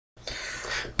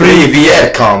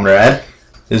Привет, comrade.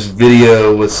 This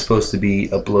video was supposed to be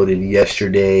uploaded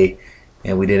yesterday,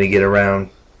 and we didn't get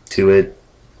around to it,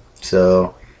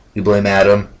 so we blame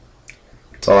Adam.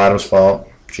 It's all Adam's fault.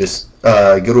 Just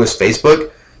go to his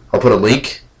Facebook. I'll put a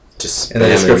link just in the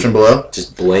description below.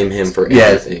 Just blame him for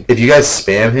everything. If you guys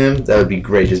spam him, that would be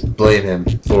great. Just blame him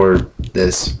for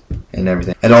this and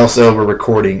everything. And also, we're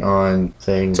recording on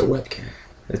things. It's a webcam.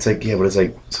 It's like, yeah, but it's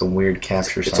like some weird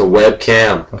capture. It's a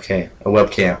webcam. Okay, a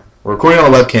webcam. We're recording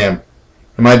on a webcam.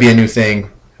 It might be a new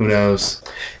thing. Who knows?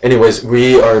 Anyways,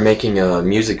 we are making a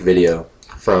music video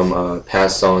from a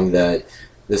past song that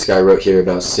this guy wrote here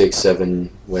about 6,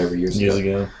 7, whatever years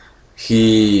ago.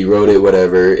 He wrote it,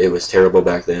 whatever. It was terrible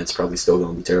back then. It's probably still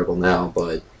going to be terrible now,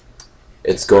 but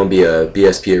it's going to be a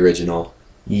BSP original.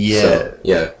 Yeah. So,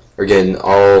 yeah. We're getting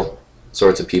all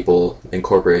sorts of people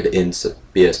incorporated into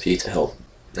BSP to help.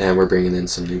 And we're bringing in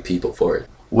some new people for it.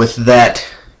 With that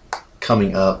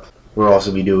coming up, we'll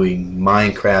also be doing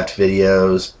Minecraft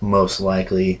videos, most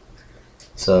likely.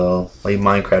 So, all you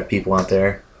Minecraft people out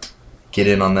there, get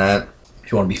in on that.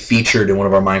 If you want to be featured in one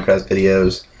of our Minecraft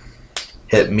videos,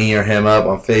 hit me or him up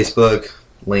on Facebook.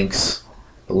 Links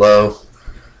below.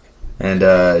 And,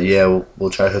 yeah, we'll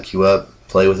try to hook you up,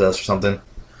 play with us or something.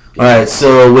 Alright,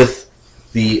 so with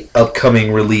the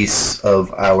upcoming release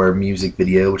of our music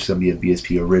video, which is going to be a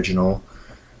BSP original,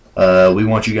 we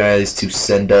want you guys to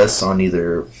send us on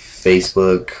either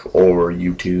Facebook or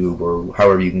YouTube or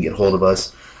however you can get hold of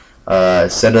us.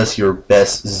 Send us your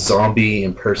best zombie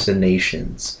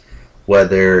impersonations,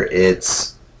 whether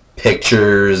it's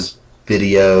pictures,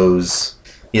 videos.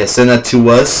 Yeah, send that to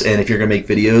us, and if you're going to make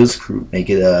videos, make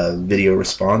it a video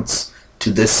response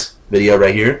to this video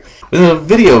right here. When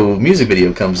the music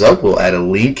video comes up, we'll add a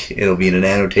link. It'll be in an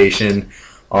annotation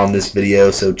on this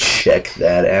video, so check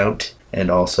that out. And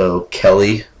also,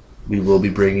 Kelly, we will be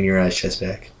bringing your ice chest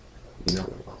back.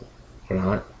 No. Or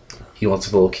not? He wants a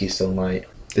full Keystone Light.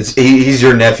 He's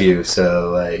your nephew,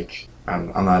 so, like,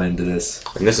 I'm not into this.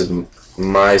 And this is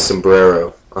my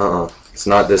sombrero. It's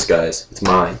not this guy's. It's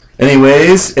mine.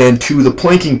 Anyways, and to the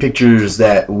planking pictures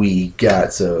that we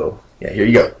got. So, yeah, here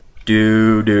you go.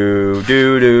 Do do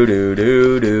do do do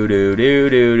do do do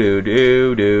do do do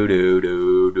do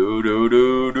do do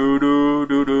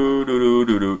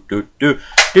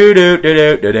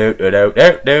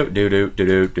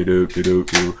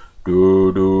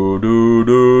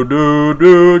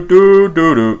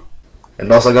do do.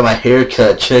 And also got my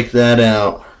haircut. Check that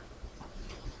out.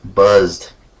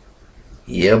 Buzzed.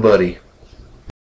 Yeah, buddy.